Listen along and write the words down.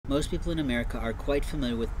Most people in America are quite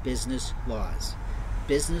familiar with business laws.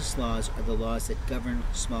 Business laws are the laws that govern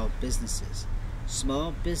small businesses.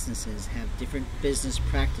 Small businesses have different business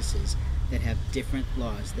practices that have different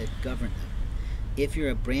laws that govern them. If you're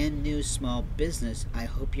a brand new small business, I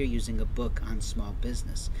hope you're using a book on small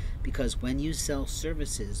business, because when you sell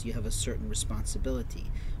services, you have a certain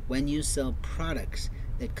responsibility. When you sell products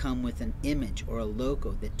that come with an image or a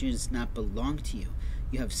logo that does not belong to you,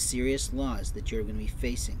 you have serious laws that you're going to be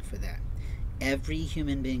facing for that. Every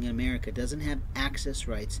human being in America doesn't have access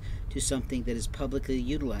rights to something that is publicly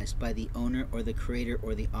utilized by the owner or the creator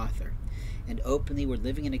or the author. And openly, we're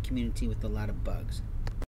living in a community with a lot of bugs.